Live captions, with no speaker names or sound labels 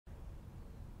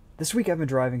This week I've been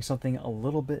driving something a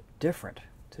little bit different.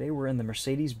 Today we're in the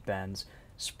Mercedes-Benz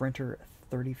Sprinter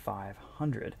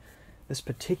 3500. This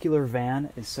particular van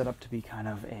is set up to be kind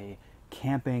of a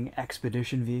camping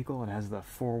expedition vehicle. It has the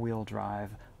four-wheel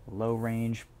drive,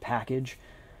 low-range package,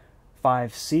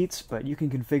 5 seats, but you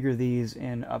can configure these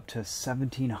in up to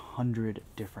 1,700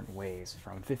 different ways,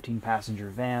 from 15-passenger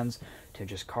vans to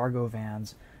just cargo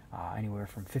vans, anywhere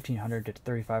from 1,500 to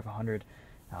 3,500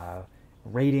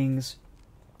 ratings.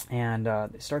 And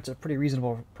it starts at a pretty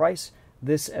reasonable price.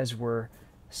 This, as we're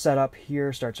set up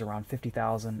here, starts around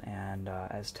 $50,000, and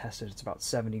as tested, it's about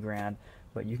 70 grand.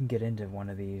 But you can get into one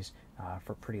of these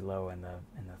for pretty low in the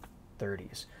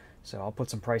 30s. So I'll put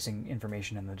some pricing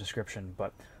information in the description.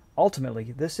 But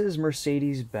ultimately, this is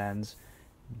Mercedes-Benz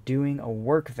doing a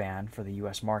work van for the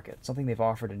U.S. market, something they've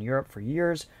offered in Europe for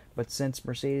years. But since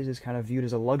Mercedes is kind of viewed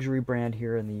as a luxury brand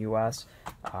here in the U.S.,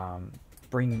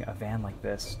 bringing a van like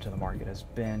this to the market has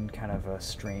been kind of a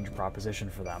strange proposition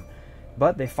for them.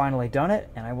 But they've finally done it,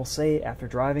 and I will say, after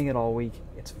driving it all week,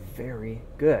 it's very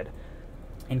good.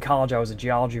 In college, I was a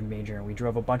geology major, and we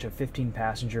drove a bunch of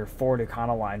 15-passenger Ford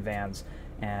Econoline vans,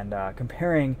 and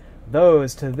comparing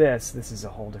those to this is a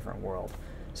whole different world.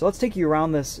 So let's take you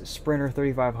around this Sprinter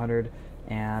 3500,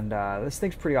 and this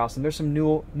thing's pretty awesome. There's some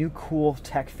new cool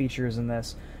tech features in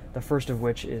this, the first of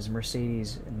which is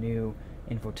Mercedes' new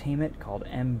infotainment called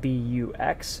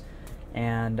MBUX,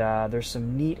 and there's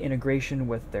some neat integration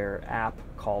with their app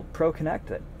called ProConnect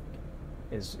that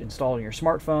is installed on your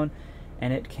smartphone,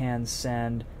 and it can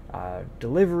send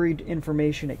delivery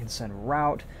information, it can send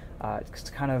route. It's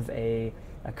kind of a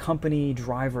company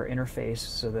driver interface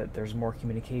so that there's more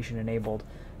communication enabled,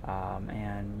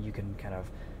 and you can kind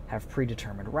of have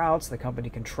predetermined routes. The company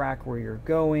can track where you're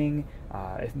going,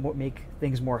 make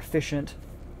things more efficient,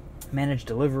 manage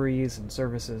deliveries and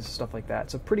services, stuff like that.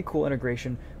 It's a pretty cool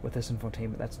integration with this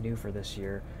infotainment that's new for this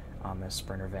year on this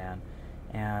Sprinter van.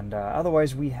 And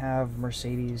otherwise, we have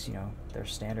Mercedes, their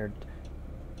standard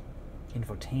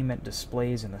infotainment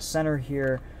displays in the center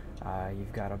here.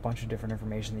 You've got a bunch of different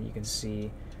information that you can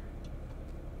see.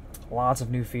 Lots of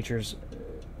new features,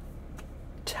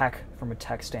 from a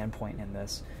tech standpoint in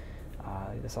this.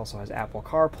 This also has Apple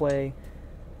CarPlay,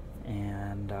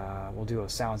 and we'll do a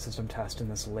sound system test in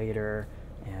this later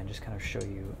and just kind of show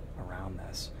you around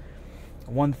this.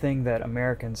 One thing that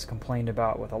Americans complained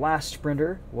about with the last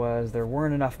Sprinter was there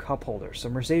weren't enough cup holders. So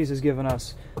Mercedes has given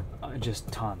us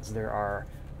just tons. There are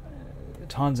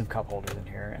tons of cup holders in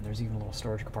here, and there's even a little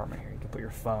storage compartment here. You can put your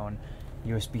phone,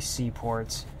 USB-C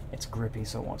ports. It's grippy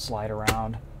so it won't slide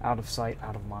around. Out of sight,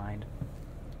 out of mind.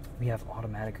 We have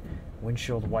automatic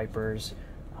windshield wipers.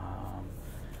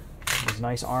 There's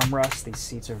nice armrests. These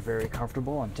seats are very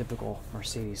comfortable in typical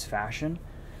Mercedes fashion.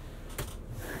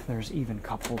 There's even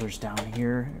cup holders down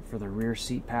here for the rear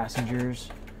seat passengers.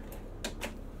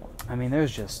 I mean,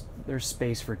 there's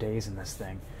space for days in this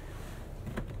thing.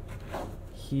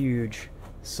 Huge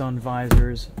sun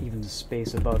visors, even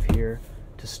space above here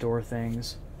to store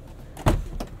things.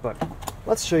 But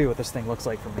let's show you what this thing looks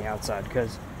like from the outside,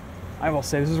 because I will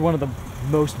say this is one of the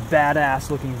most badass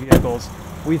looking vehicles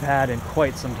we've had in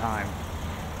quite some time.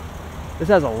 This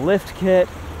has a lift kit,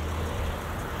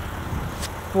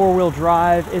 4-wheel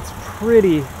drive. It's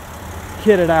pretty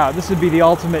kitted out. This would be the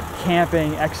ultimate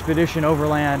camping expedition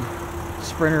overland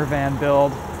Sprinter van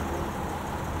build.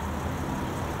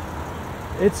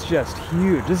 It's just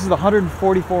huge. This is the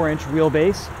 144-inch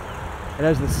wheelbase. It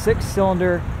has the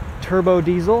 6-cylinder turbo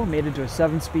diesel made into a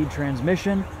 7-speed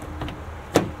transmission.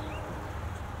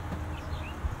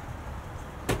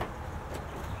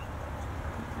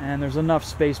 And there's enough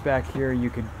space back here you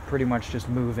could pretty much just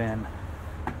move in.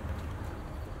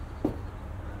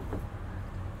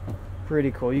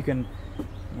 Pretty cool. You can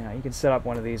set up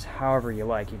one of these however you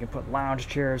like. You can put lounge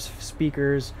chairs,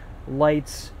 speakers,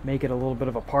 lights, make it a little bit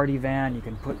of a party van. You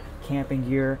can put camping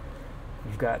gear.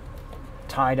 You've got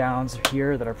tie downs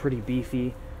here that are pretty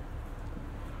beefy.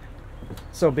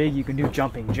 So big you can do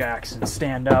jumping jacks and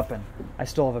stand up, and I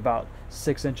still have about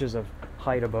 6 inches of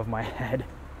height above my head.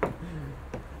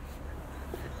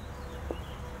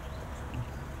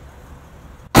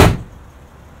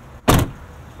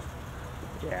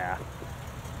 Yeah,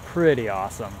 pretty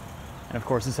awesome. And of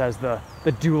course this has the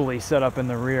dually set up in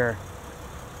the rear.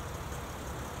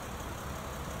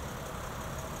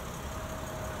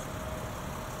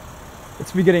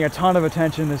 It's been getting a ton of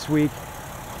attention this week.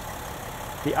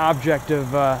 The object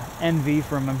of envy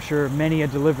from, I'm sure, many a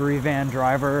delivery van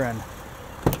driver and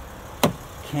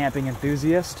camping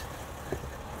enthusiast.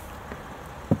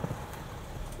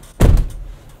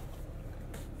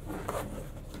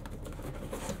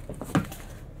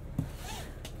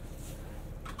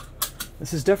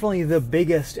 This is definitely the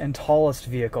biggest and tallest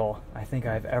vehicle I think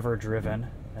I've ever driven,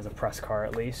 as a press car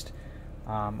at least.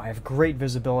 I have great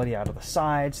visibility out of the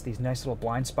sides. These nice little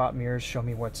blind spot mirrors show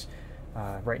me what's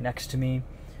right next to me.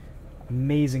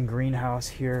 Amazing greenhouse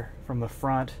here from the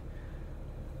front.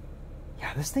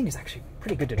 Yeah, this thing is actually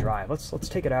pretty good to drive. Let's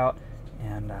take it out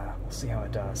and we'll see how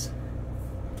it does.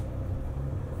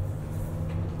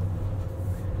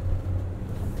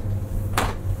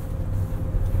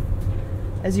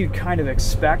 As you'd kind of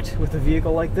expect with a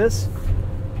vehicle like this,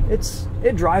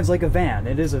 it drives like a van.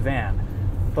 It is a van,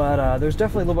 but there's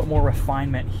definitely a little bit more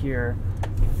refinement here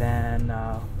than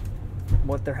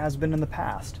what there has been in the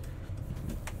past.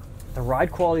 The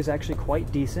ride quality is actually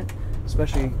quite decent,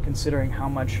 especially considering how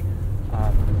much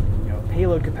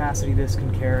payload capacity this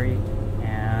can carry.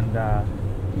 And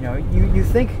you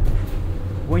think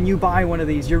when you buy one of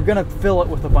these, you're gonna fill it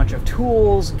with a bunch of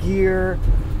tools, gear,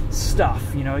 stuff.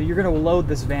 You're going to load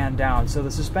this van down, so the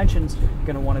suspension's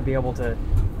going to want to be able to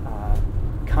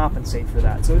compensate for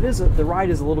that. So the ride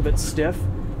is a little bit stiff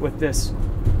with this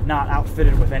not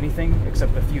outfitted with anything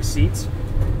except a few seats,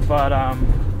 but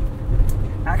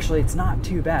actually it's not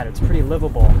too bad. It's pretty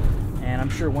livable, and I'm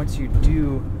sure once you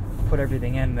do put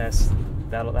everything in this,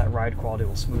 that ride quality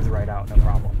will smooth right out, no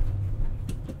problem.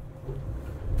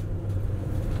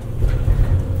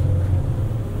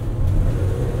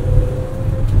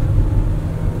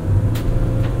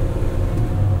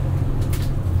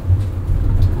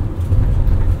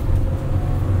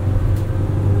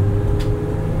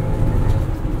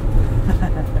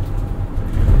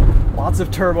 Lots of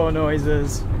turbo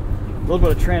noises, a little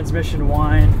bit of transmission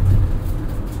whine.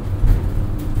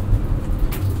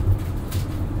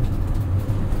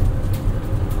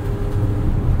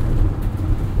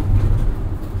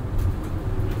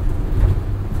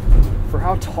 For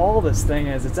how tall this thing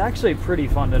is, it's actually pretty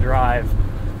fun to drive.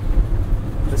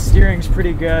 The steering's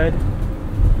pretty good.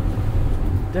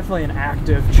 Definitely an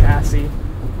active chassis.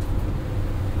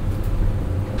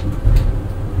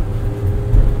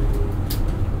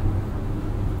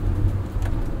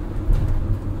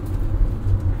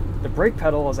 Brake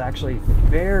pedal is actually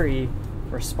very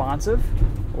responsive,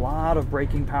 a lot of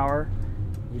braking power.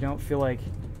 You don't feel like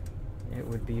it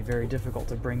would be very difficult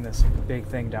to bring this big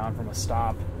thing down from a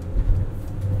stop.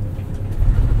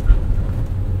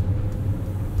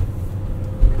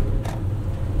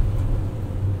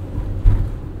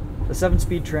 The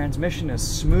 7-speed transmission is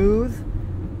smooth.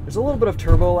 There's a little bit of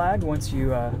turbo lag once you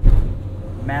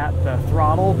mat the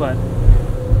throttle, but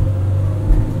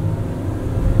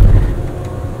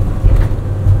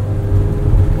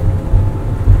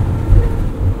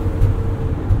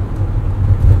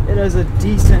has a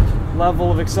decent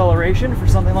level of acceleration for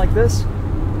something like this.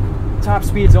 Top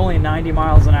speed's only 90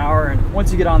 miles an hour, and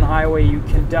once you get on the highway, you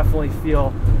can definitely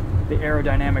feel the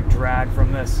aerodynamic drag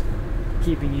from this,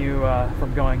 keeping you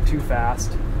from going too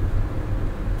fast.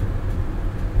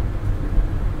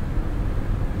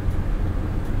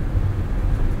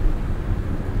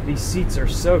 These seats are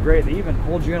so great, they even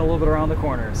hold you in a little bit around the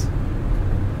corners.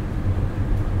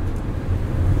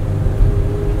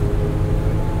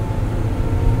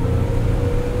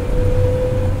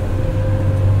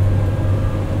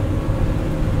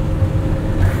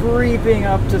 Creeping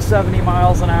up to 70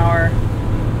 miles an hour.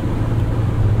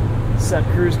 Set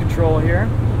cruise control here.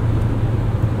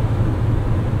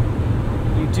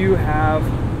 You do have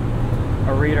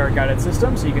a radar guided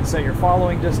system, so you can set your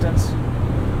following distance.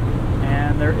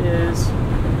 And there is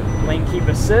lane keep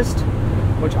assist,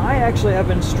 which I actually have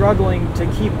been struggling to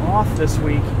keep off this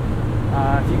week.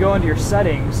 If you go into your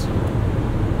settings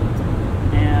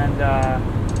and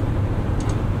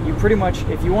you pretty much,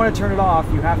 if you want to turn it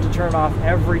off, you have to turn it off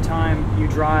every time you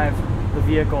drive the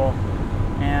vehicle,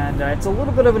 and it's a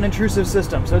little bit of an intrusive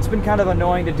system, so it's been kind of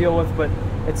annoying to deal with, but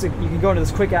you can go into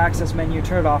this quick access menu,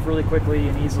 turn it off really quickly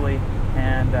and easily,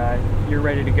 and you're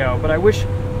ready to go. But I wish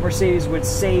Mercedes would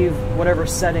save whatever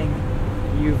setting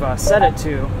you've set it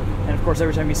to, and of course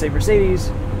every time you say Mercedes,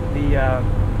 the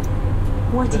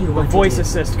voice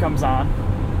assist comes on.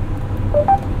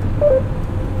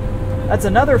 That's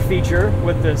another feature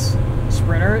with this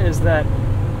Sprinter, is that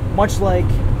much like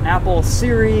Apple's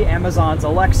Siri, Amazon's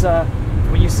Alexa,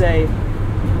 when you say,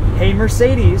 "Hey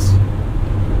Mercedes,"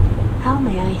 how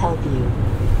may I help you?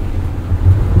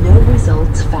 No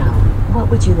results found. What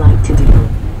would you like to do?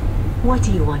 What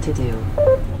do you want to do?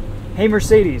 "Hey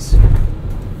Mercedes,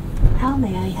 how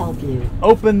may I help you?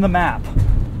 Open the map."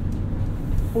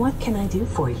 What can I do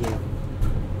for you?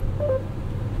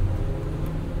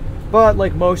 But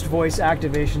like most voice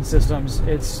activation systems,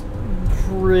 it's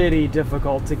pretty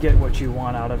difficult to get what you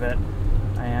want out of it.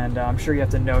 And I'm sure you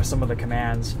have to know some of the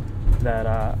commands that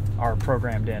are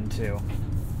programmed in too.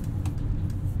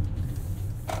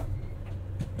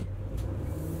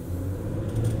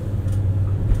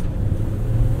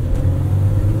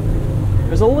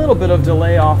 There's a little bit of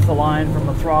delay off the line from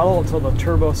the throttle until the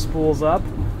turbo spools up,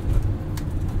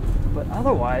 but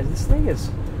otherwise this thing is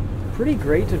pretty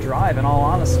great to drive, in all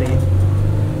honesty.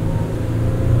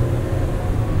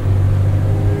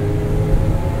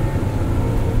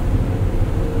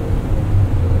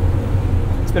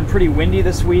 It's been pretty windy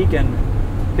this week, and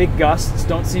big gusts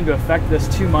don't seem to affect this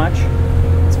too much.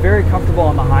 It's very comfortable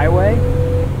on the highway.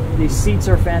 These seats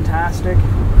are fantastic.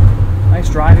 Nice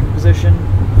driving position.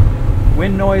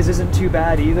 Wind noise isn't too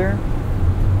bad either.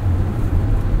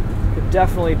 Could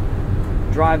definitely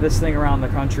drive this thing around the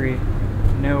country,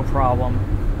 no problem.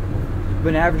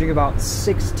 Been averaging about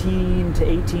 16 to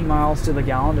 18 miles to the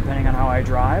gallon, depending on how I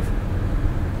drive.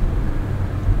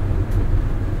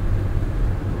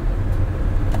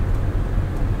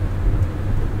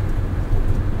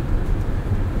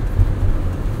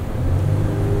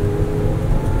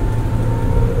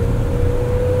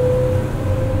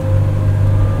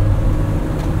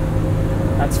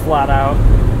 Flat out.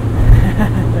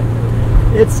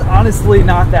 It's honestly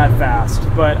not that fast,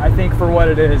 but I think for what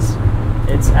it is,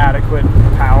 it's adequate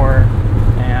power,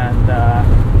 and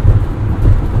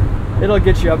it'll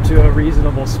get you up to a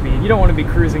reasonable speed. You don't want to be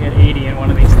cruising at 80 in one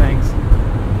of these things.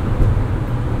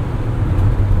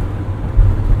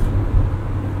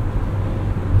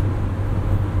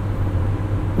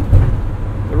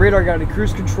 The radar guided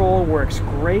cruise control works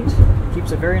great.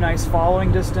 Keeps a very nice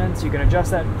following distance. You can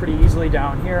adjust that pretty easily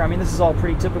down here. I mean, this is all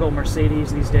pretty typical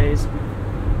Mercedes these days.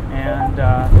 And,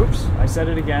 oops, I said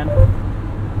it again.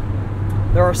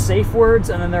 There are safe words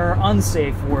and then there are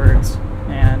unsafe words.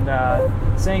 And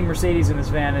saying Mercedes in this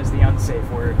van is the unsafe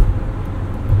word.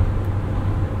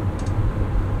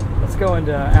 Let's go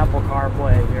into Apple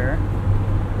CarPlay here.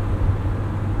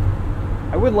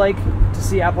 I would like to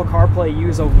see Apple CarPlay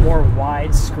use a more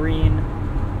widescreen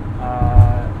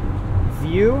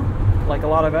view, like a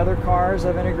lot of other cars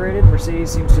I've integrated.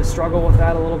 Mercedes seems to struggle with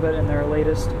that a little bit in their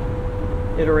latest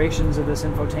iterations of this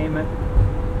infotainment.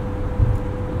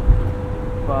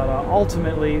 But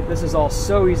ultimately, this is all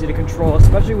so easy to control,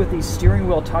 especially with these steering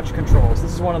wheel touch controls.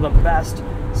 This is one of the best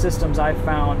systems I've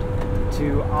found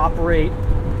to operate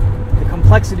the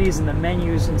complexities and the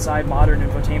menus inside modern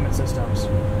infotainment systems.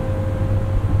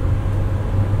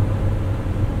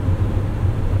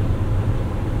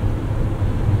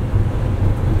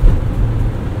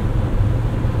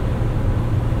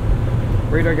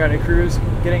 Radar guided cruise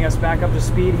getting us back up to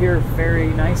speed here very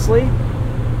nicely.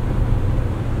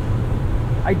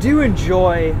 I do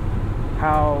enjoy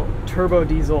how turbo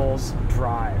diesels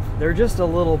drive. They're just a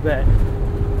little bit,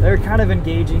 they're kind of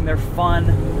engaging, they're fun.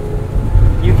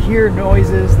 You hear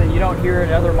noises that you don't hear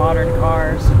in other modern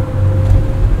cars.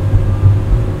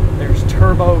 There's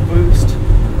turbo boost.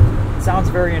 It sounds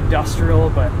very industrial,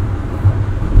 but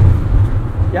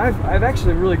yeah, I've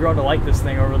actually really grown to like this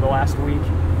thing over the last week.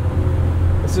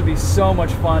 This would be so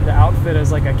much fun to outfit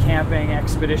as like a camping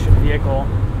expedition vehicle.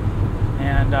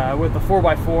 And with the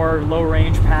 4x4 low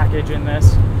range package in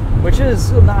this, which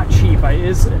is not cheap, it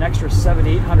is an extra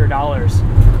 $700-800.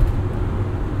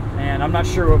 And I'm not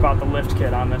sure about the lift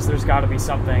kit on this, there's gotta be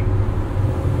something.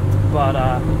 But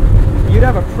you'd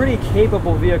have a pretty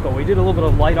capable vehicle. We did a little bit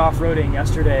of light off-roading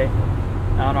yesterday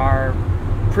on our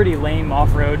pretty lame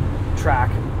off-road track.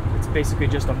 It's basically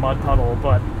just a mud puddle,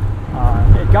 but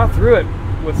it got through it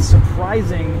with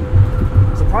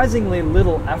surprisingly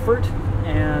little effort,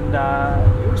 and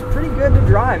it was pretty good to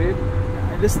drive.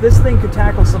 This thing could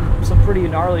tackle some pretty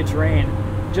gnarly terrain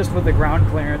just with the ground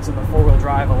clearance and the four-wheel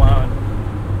drive alone.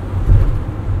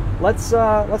 Let's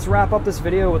wrap up this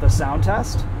video with a sound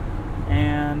test,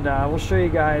 and we'll show you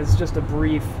guys just a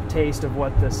brief taste of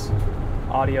what this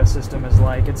audio system is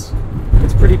like. It's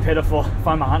pretty pitiful, if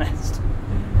I'm honest.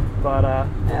 But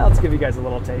yeah, let's give you guys a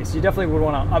little taste. You definitely would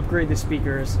want to upgrade the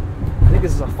speakers. I think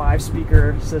this is a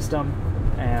 5-speaker system,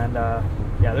 and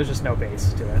yeah, there's just no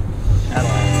bass to it at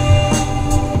all.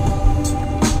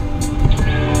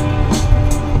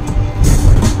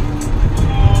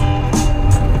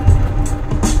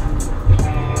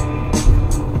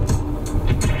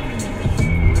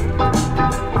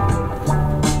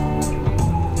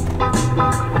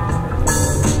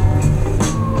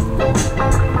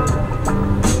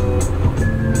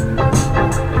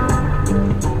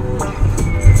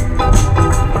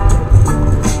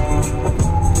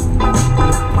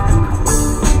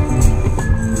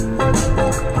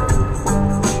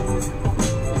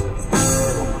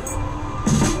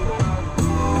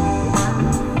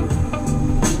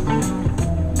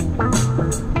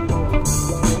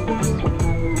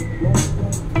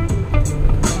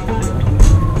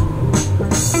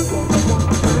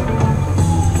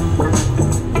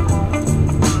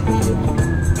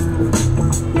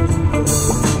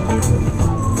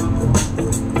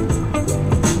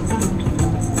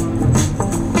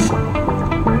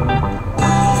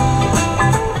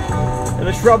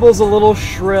 Treble's a little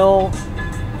shrill.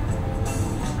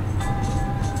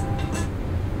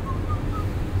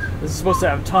 This is supposed to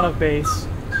have a ton of bass.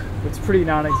 It's pretty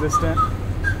non-existent.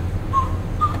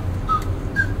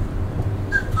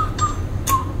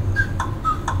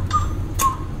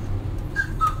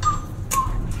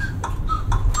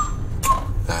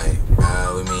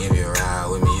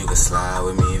 Slide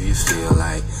with me if you feel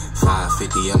like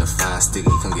 550 on the 5 sticky,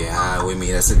 come get high with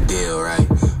me, that's a deal, right?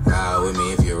 Ride with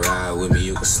me if you ride with me,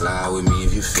 you can slide with me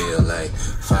if you feel like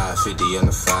 550 on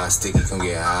the 5 sticky, come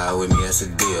get high with me, that's a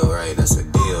deal, right? That's a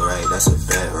deal, right? That's a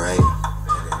bet, right?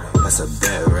 That's a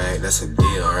bet, right? That's a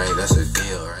deal, right? That's a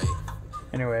deal, right?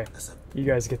 Anyway, you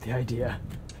guys get the idea.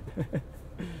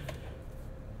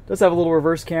 Does have a little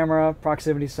reverse camera,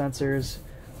 proximity sensors.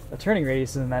 The turning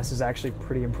radius in this is actually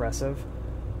pretty impressive.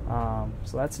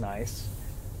 So that's nice.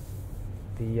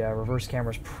 The reverse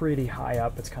camera is pretty high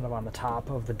up. It's kind of on the top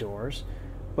of the doors.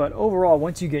 But overall,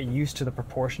 once you get used to the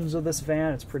proportions of this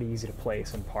van, it's pretty easy to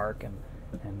place and park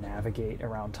and navigate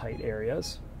around tight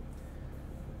areas.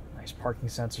 Nice parking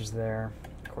sensors there.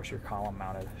 Of course, your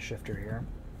column-mounted shifter here.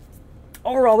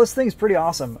 Overall, this thing's pretty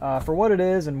awesome for what it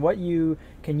is and what you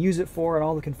can use it for and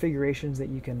all the configurations that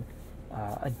you can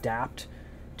adapt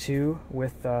to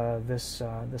with this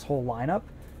whole lineup.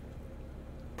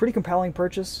 Pretty compelling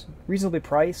purchase, reasonably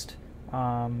priced.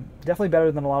 Definitely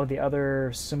better than a lot of the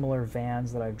other similar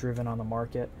vans that I've driven on the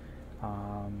market.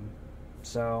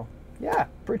 So yeah,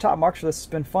 pretty top marks for this. It's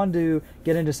been fun to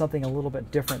get into something a little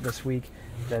bit different this week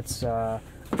that's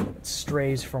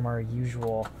strays from our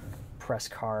usual press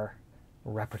car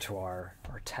repertoire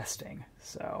or testing.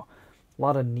 So a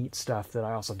lot of neat stuff that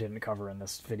I also didn't cover in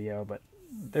this video, but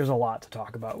there's a lot to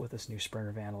talk about with this new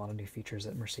Sprinter van, a lot of new features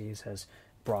that Mercedes has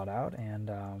brought out, and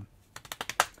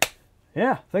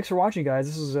yeah, thanks for watching, guys.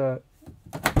 This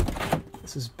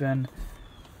has been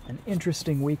an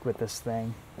interesting week with this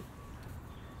thing.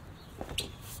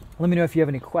 Let me know if you have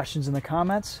any questions in the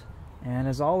comments, and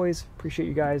as always, appreciate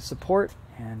you guys' support,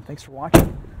 and thanks for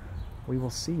watching. We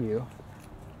will see you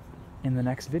in the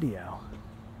next video.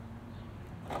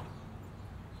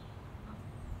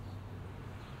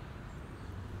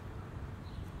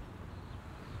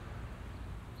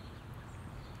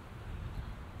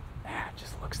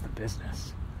 Just looks the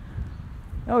business.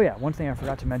 Oh yeah, one thing I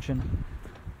forgot to mention.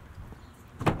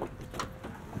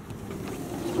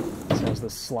 This has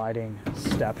this sliding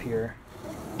step here.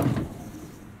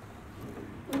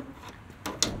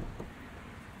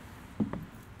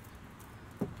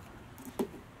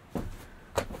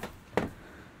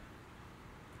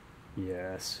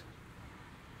 Yes.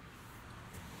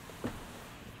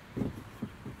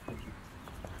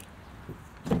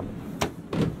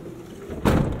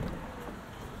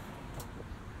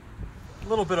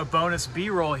 A little bit of bonus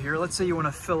B-roll here. Let's say you want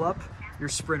to fill up your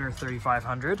Sprinter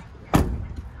 3500.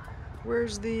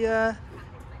 Where's the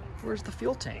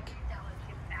fuel tank?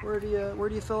 Where do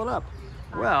you fill it up?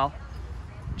 Well,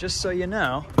 just so you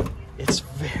know, it's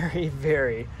very,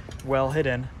 very well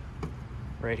hidden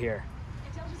right here.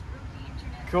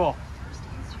 Cool.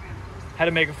 Had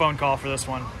to make a phone call for this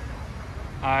one.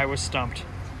 I was stumped.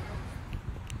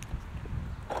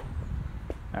 All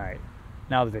right,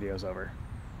 now the video's over.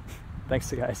 Thanks,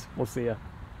 guys. We'll see ya.